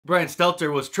Brian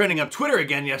Stelter was trending on Twitter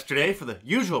again yesterday for the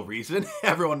usual reason,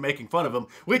 everyone making fun of him,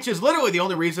 which is literally the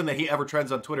only reason that he ever trends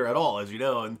on Twitter at all, as you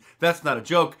know, and that's not a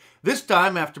joke. This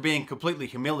time after being completely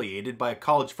humiliated by a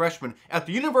college freshman at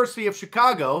the University of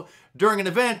Chicago during an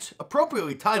event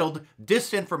appropriately titled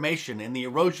Disinformation and the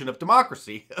Erosion of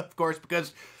Democracy, of course,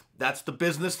 because that's the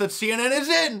business that CNN is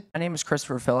in. My name is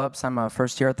Christopher Phillips. I'm a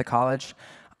first year at the college.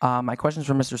 My question's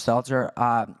for Mr.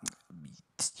 Stelter.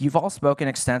 You've all spoken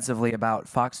extensively about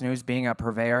Fox News being a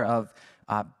purveyor of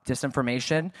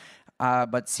disinformation,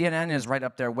 but CNN is right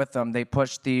up there with them. They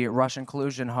pushed the Russian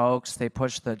collusion hoax. They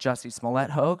pushed the Jussie Smollett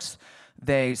hoax.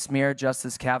 They smeared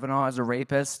Justice Kavanaugh as a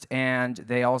rapist, and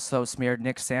they also smeared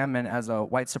Nick Sandmann as a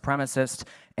white supremacist.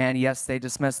 And yes, they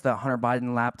dismissed the Hunter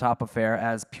Biden laptop affair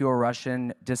as pure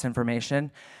Russian disinformation.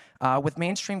 With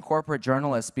mainstream corporate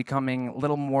journalists becoming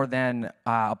little more than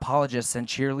apologists and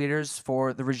cheerleaders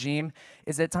for the regime,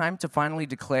 is it time to finally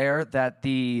declare that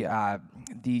the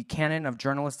canon of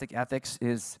journalistic ethics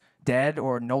is dead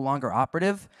or no longer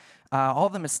operative? All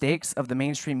the mistakes of the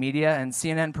mainstream media, and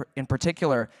CNN in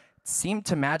particular, seem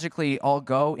to magically all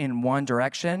go in one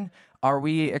direction. Are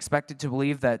we expected to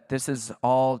believe that this is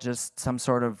all just some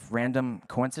sort of random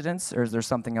coincidence, or is there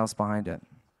something else behind it?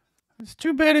 It's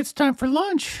too bad it's time for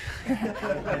lunch.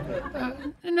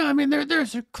 No, I mean,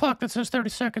 there's a clock that says 30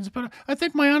 seconds, but I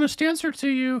think my honest answer to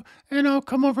you, and I'll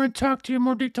come over and talk to you in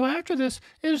more detail after this,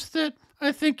 is that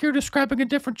I think you're describing a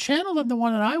different channel than the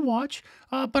one that I watch,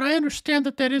 but I understand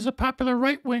that that is a popular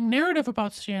right-wing narrative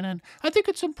about CNN. I think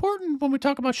it's important when we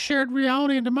talk about shared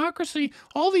reality and democracy,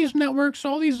 all these networks,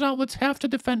 all these outlets have to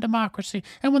defend democracy,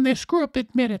 and when they screw up,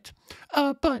 admit it.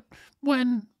 But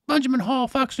when Benjamin Hall,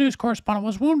 Fox News correspondent,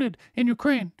 was wounded in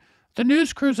Ukraine, the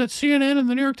news crews at CNN and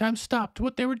the New York Times stopped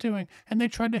what they were doing, and they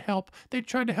tried to help. They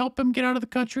tried to help him get out of the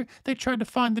country. They tried to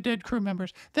find the dead crew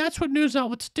members. That's what news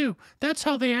outlets do. That's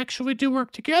how they actually do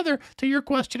work together, to your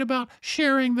question about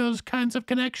sharing those kinds of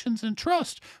connections and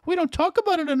trust. We don't talk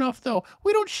about it enough, though.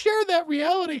 We don't share that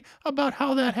reality about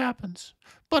how that happens.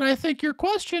 But I think your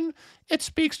question, it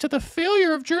speaks to the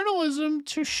failure of journalism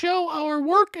to show our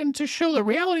work and to show the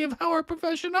reality of how our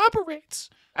profession operates.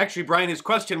 Actually, Brian, his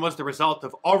question was the result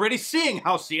of already seeing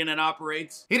how CNN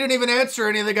operates. He didn't even answer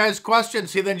any of the guy's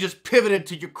questions. He then just pivoted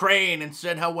to Ukraine and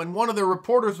said how when one of their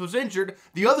reporters was injured,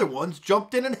 the other ones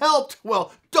jumped in and helped.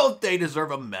 Well, don't they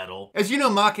deserve a medal? As you know,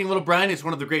 mocking little Brian is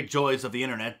one of the great joys of the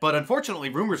internet, but unfortunately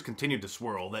rumors continue to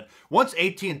swirl that once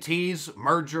AT&T's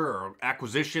merger or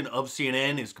acquisition of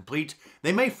CNN is complete,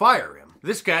 they may fire him.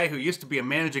 This guy, who used to be a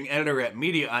managing editor at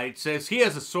Mediaite, says he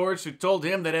has a source who told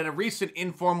him that at a recent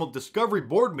informal Discovery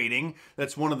board meeting,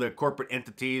 that's one of the corporate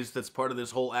entities that's part of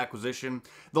this whole acquisition,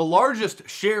 the largest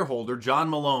shareholder, John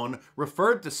Malone,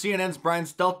 referred to CNN's Brian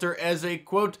Stelter as a,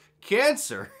 quote,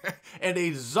 cancer and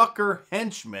a Zucker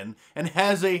henchman and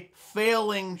has a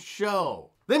failing show.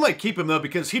 They might keep him, though,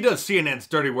 because he does CNN's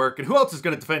dirty work, and who else is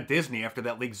going to defend Disney after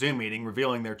that leaked Zoom meeting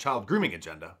revealing their child grooming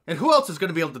agenda? And who else is going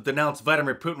to be able to denounce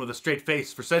Vladimir Putin with a straight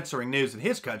face for censoring news in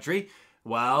his country?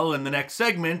 Well, in the next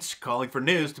segment, calling for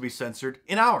news to be censored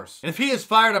in ours. And if he is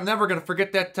fired, I'm never going to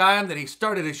forget that time that he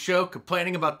started his show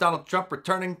complaining about Donald Trump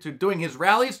returning to doing his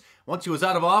rallies once he was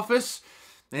out of office.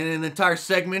 And an entire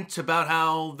segment about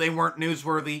how they weren't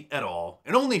newsworthy at all.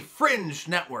 And only fringe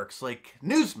networks like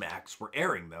Newsmax were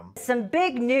airing them. Some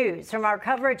big news from our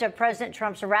coverage of President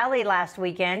Trump's rally last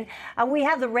weekend. We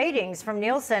have the ratings from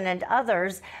Nielsen and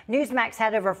others. Newsmax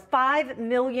had over 5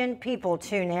 million people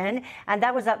tune in, and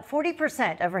that was up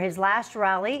 40% over his last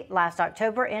rally last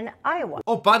October in Iowa.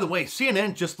 Oh, by the way,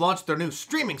 CNN just launched their new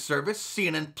streaming service,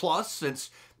 CNN Plus, since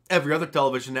every other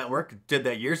television network did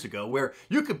that years ago, where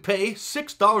you could pay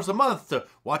 $6 a month to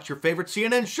watch your favorite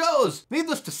CNN shows.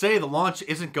 Needless to say, the launch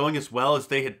isn't going as well as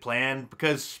they had planned,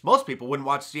 because most people wouldn't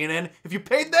watch CNN if you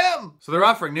paid them. So they're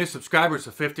offering new subscribers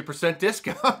a 50%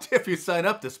 discount if you sign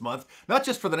up this month, not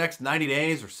just for the next 90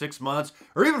 days or 6 months,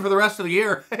 or even for the rest of the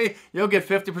year. Hey, you'll get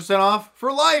 50% off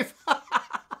for life.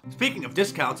 Speaking of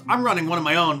discounts, I'm running one of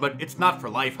my own, but it's not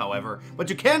for life, however. But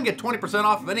you can get 20%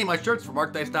 off of any of my shirts from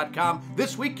markdice.com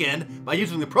this weekend by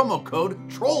using the promo code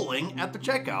TROLLING at the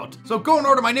checkout. So go and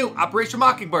order my new Operation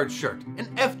Mockingbird shirt,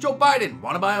 an F Joe Biden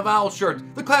Wanna Buy a Vowel shirt,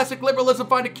 the classic Liberalism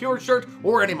Find a Cure shirt,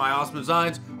 or any of my awesome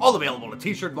designs, all available in a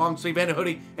t-shirt, long sleeve, and a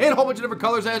hoodie, and a whole bunch of different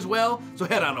colors as well. So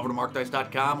head on over to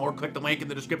markdice.com or click the link in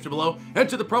the description below,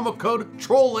 enter the promo code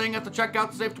TROLLING at the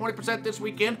checkout to save 20% this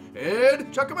weekend,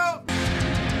 and check them out.